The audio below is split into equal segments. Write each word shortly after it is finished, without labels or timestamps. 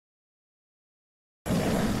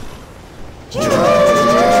People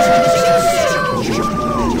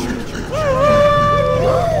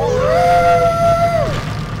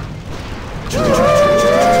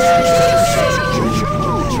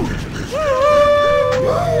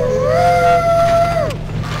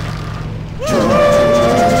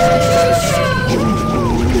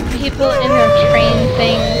in their train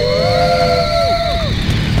thing.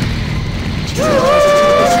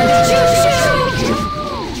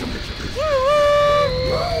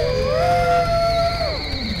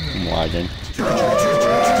 I'm lagging.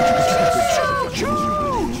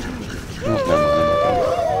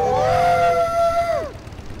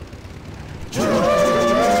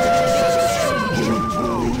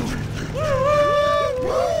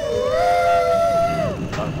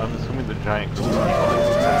 I'm assuming the giant group of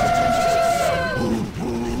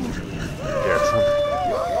Garrison.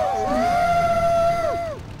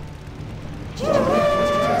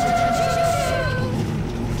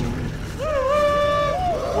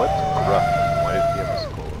 What's gruff? Why does he have a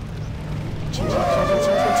skull?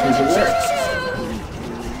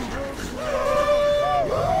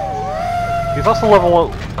 He's also level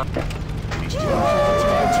 1.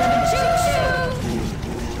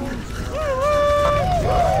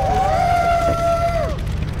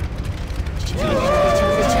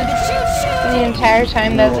 The entire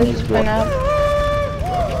time that this has been up.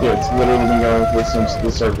 Yeah, it's literally been going for since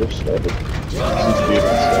the server started. Since the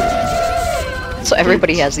event started. So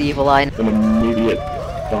everybody has the evil eye. An immediate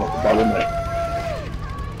bottleneck.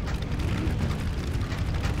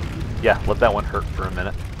 Yeah, let that one hurt for a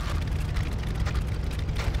minute.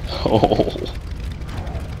 Oh.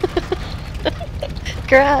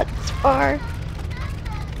 Congrats, Far.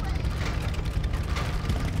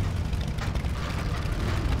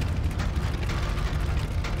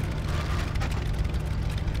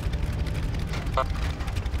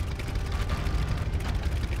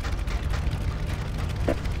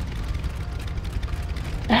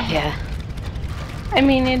 Yeah. I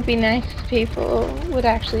mean, it'd be nice if people would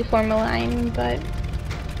actually form a line, but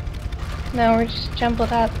no, we're just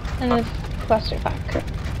jumbled up in this clusterfuck.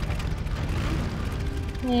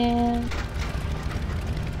 Yeah.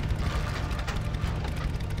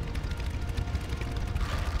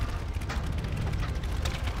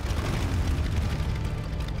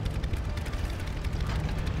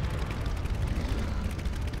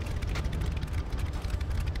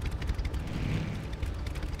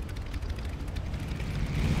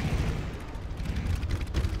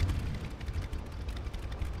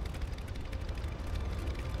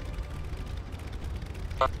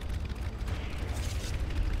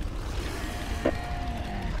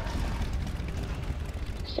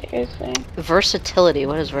 Seriously. Versatility.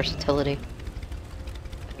 What is versatility?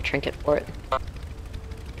 A trinket for it.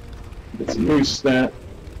 It's a new stat.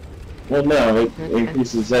 Well, no, it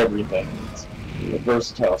increases everything. It's a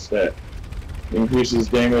versatile stat. It increases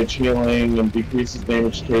damage healing and decreases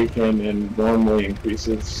damage taken, and normally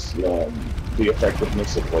increases the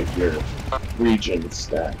effectiveness of like your region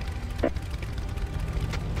stat.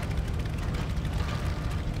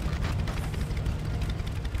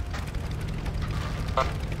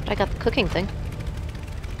 I got the cooking thing.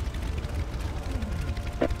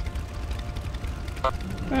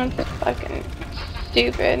 That's fucking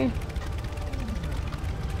stupid.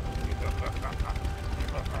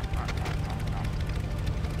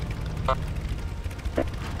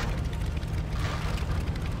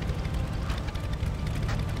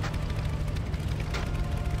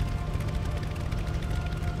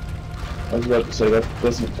 I was about to say that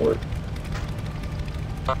doesn't work.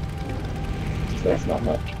 That's not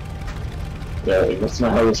much. Yeah, that's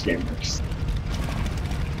not how this game works.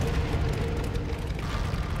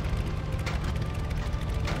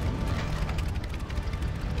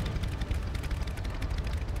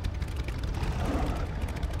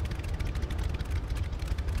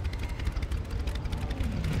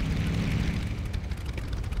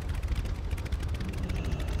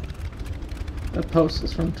 That post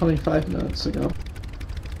is from 25 minutes ago.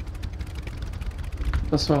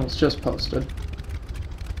 This one was just posted.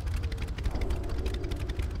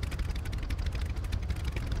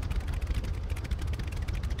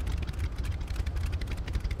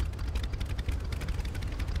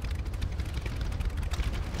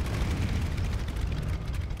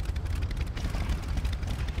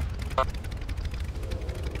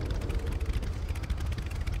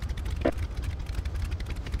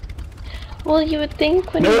 Well, you would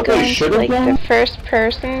think when you go into like the first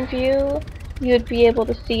person view, you would be able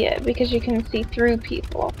to see it because you can see through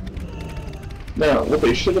people. No, what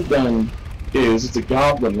they should have done is, it's a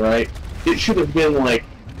goblin, right? It should have been like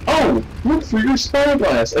Oh, look through your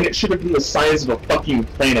spyglass! And it should have been the size of a fucking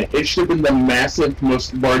planet. It should have been the massive,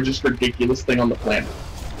 most largest, ridiculous thing on the planet.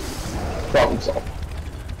 Problem solved.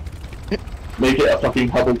 Make it a fucking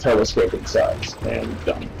Hubble telescope in size, and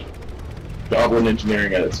done. Goblin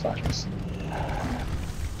engineering at its finest.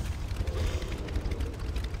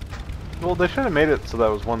 Well, they should have made it so that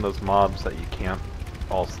was one of those mobs that you can't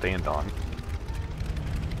all stand on.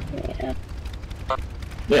 Yeah.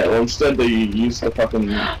 Yeah, well instead they use the fucking...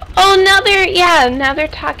 Oh, now they're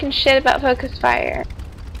talking shit about focus fire.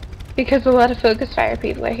 Because a lot of focus fire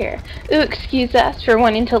people are here. Ooh, excuse us for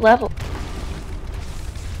wanting to level.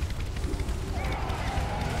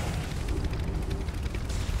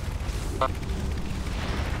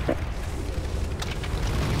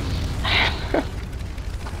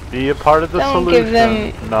 Be a part of the Don't solution, give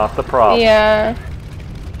them- not the problem. Yeah.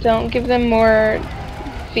 Don't give them more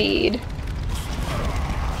feed.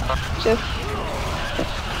 Just...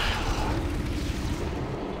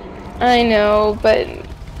 I know, but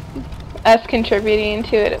us contributing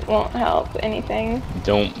to it won't help anything.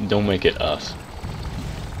 Don't make it us.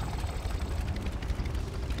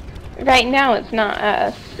 Right now it's not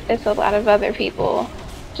us. It's a lot of other people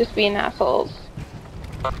just being assholes.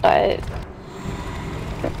 But...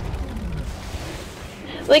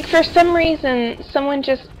 like, for some reason, someone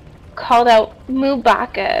just called out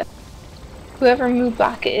Mubaka. Whoever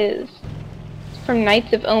Mubaka is, from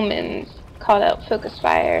Knights of Omens, called out Focus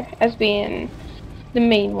Fire as being the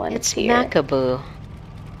main ones It's here. Macabu.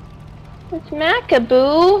 It's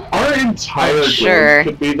Macaboo! Our entire Sure.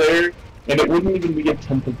 group could be there, and it wouldn't even be a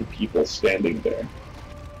tenth of the people standing there.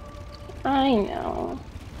 I know.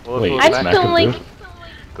 Well, if Wait, it was I just don't Macabu? like...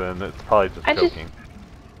 then it's probably just I just- joking.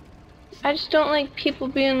 I just don't like people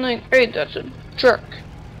being like, hey, that's a jerk.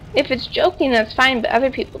 If it's joking, that's fine, but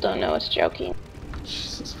other people don't know it's joking.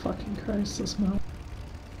 Jesus fucking Christ, this mouth.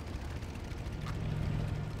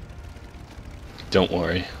 Don't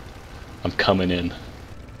worry. I'm coming in.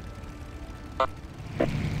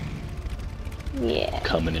 Yeah,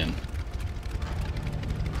 Coming in.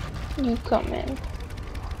 you come in.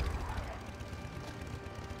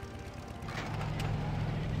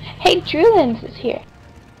 Hey, Drewlands is here.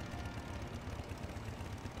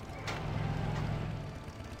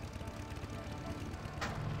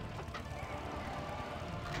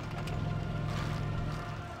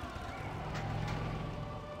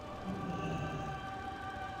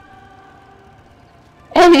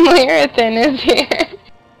 And Larathen is here.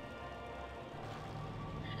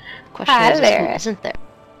 Question Hi is, there. who isn't there?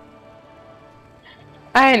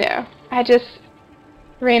 I know. I just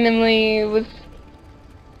randomly was,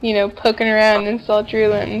 you know, poking around and saw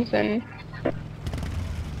Drewlands and...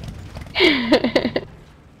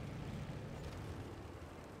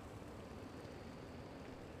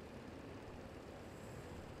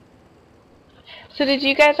 So did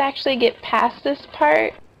you guys actually get past this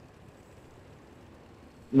part?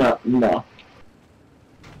 No.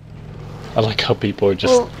 I like how people are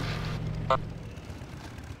just... Well,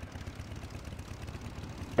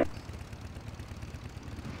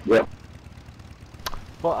 Yep.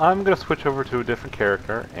 Well, I'm gonna switch over to a different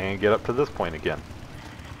character and get up to this point again.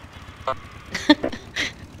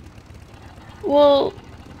 well,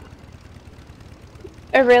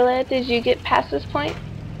 Arilla, did you get past this point?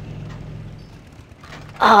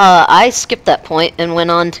 I skipped that point and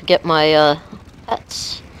went on to get my,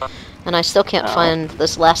 pets. And I still can't Oh. find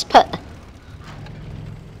this last pet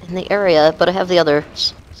in the area, but I have the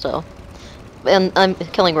others, so... And I'm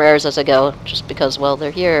killing rares as I go, just because, well,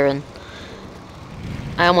 they're here, and...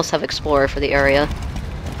 I almost have Explorer for the area.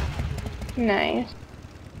 Nice.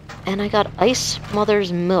 And I got Ice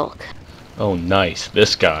Mother's Milk. Oh, nice.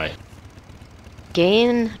 This guy.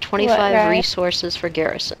 Gain 25 What, right? resources for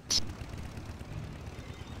garrisons.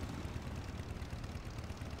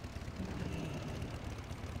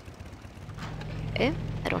 Okay,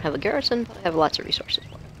 I don't have a garrison, but I have lots of resources.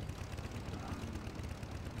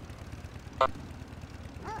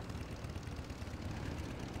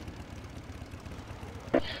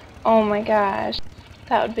 Oh my gosh.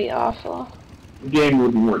 That would be awful. The game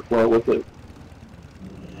wouldn't work well with it.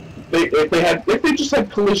 If they just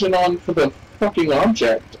had collision on for the fucking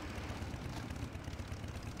object.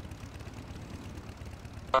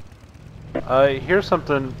 Here's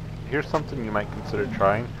something you might consider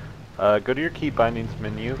trying. Go to your key bindings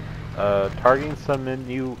menu. Targeting some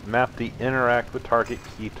menu, map the interact with target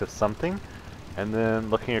key to something, and then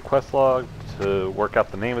looking at quest log to work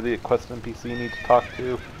out the name of the quest NPC you need to talk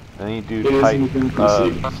to. Then you do It type isn't an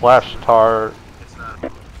NPC. /tar.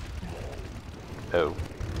 Oh.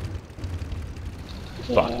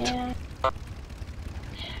 Fucked. Yeah.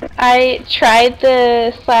 I tried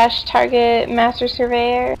the / target master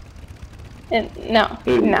surveyor. And no.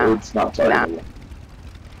 It's not targetable.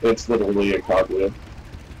 It's literally a cogwheel.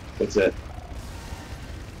 That's it.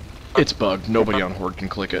 It's bugged. Nobody on Horde can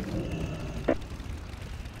click it.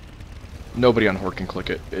 Nobody on Horde can click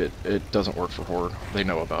it. It doesn't work for Horde. They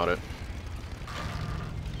know about it.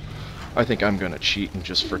 I think I'm gonna cheat and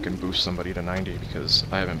just frickin' boost somebody to 90 because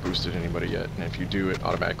I haven't boosted anybody yet, and if you do, it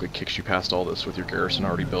automatically kicks you past all this with your garrison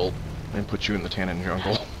already built and puts you in the Tannin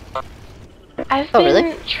jungle. I've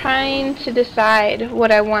been trying to decide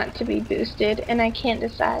what I want to be boosted, and I can't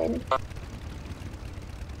decide.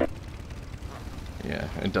 Yeah,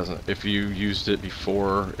 it doesn't. If you used it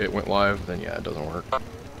before it went live, then yeah, it doesn't work.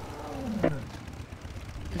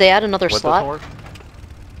 They add another What slot? doesn't work?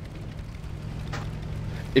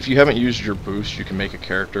 If you haven't used your boost, you can make a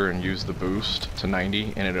character and use the boost to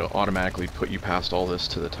 90, and it'll automatically put you past all this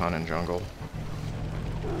to the Tannin jungle.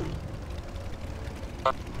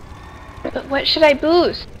 But what should I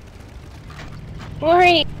boost?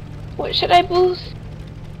 Maury, what should I boost?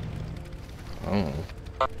 Oh.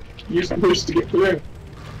 Use the boost to get through.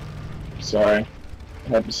 Sorry. I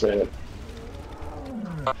had to say it.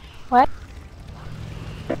 What?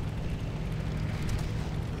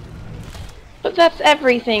 But that's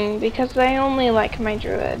everything, because I only like my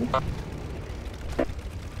druid.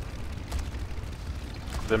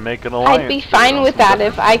 Then make an alliance. I'd be fine with that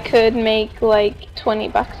if I could make like 20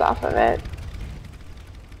 bucks off of it.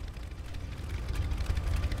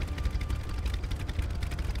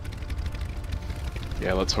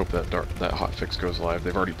 Yeah, let's hope that hotfix goes live.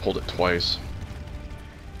 They've already pulled it twice.